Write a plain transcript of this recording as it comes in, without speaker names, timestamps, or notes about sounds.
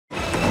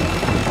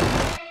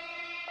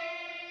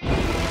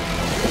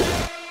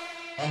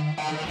We will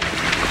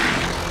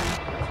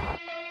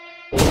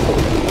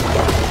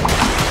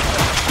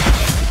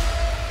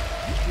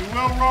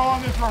roll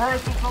on this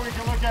rehearsal so we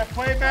can look at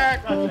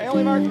playback.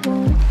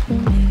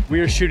 We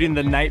are shooting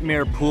the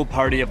nightmare pool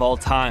party of all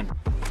time.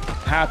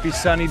 Happy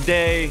sunny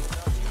day.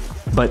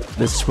 But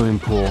this swimming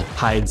pool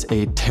hides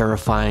a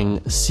terrifying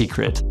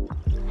secret.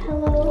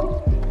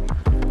 Hello?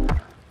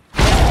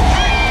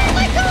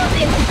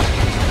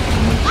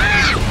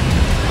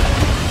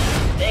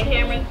 The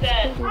camera's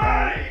set.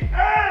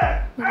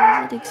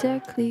 What is it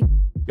exactly?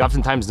 You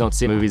oftentimes don't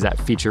see movies that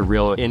feature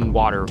real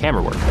in-water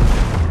camera work.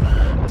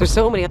 There's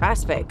so many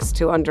aspects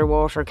to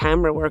underwater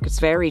camera work. It's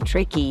very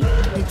tricky.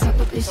 The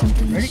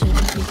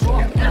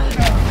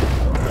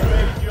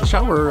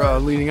shot we're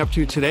leading up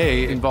to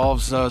today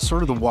involves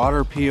sort of the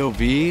water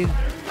POV.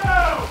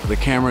 The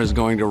camera is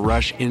going to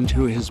rush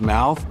into his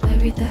mouth.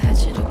 You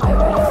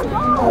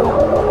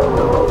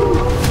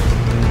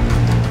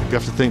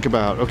have to think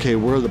about, okay,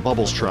 where are the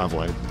bubbles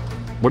traveling?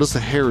 What does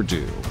the hair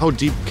do? How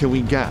deep can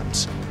we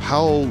get?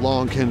 How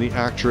long can the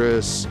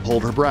actress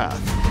hold her breath?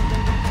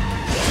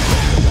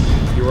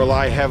 You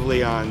rely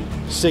heavily on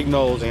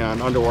signals and on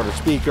underwater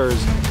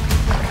speakers.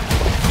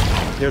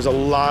 There's a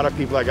lot of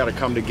people that got to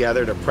come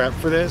together to prep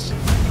for this.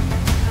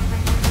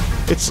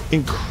 It's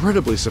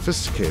incredibly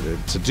sophisticated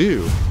to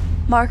do.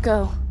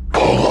 Marco.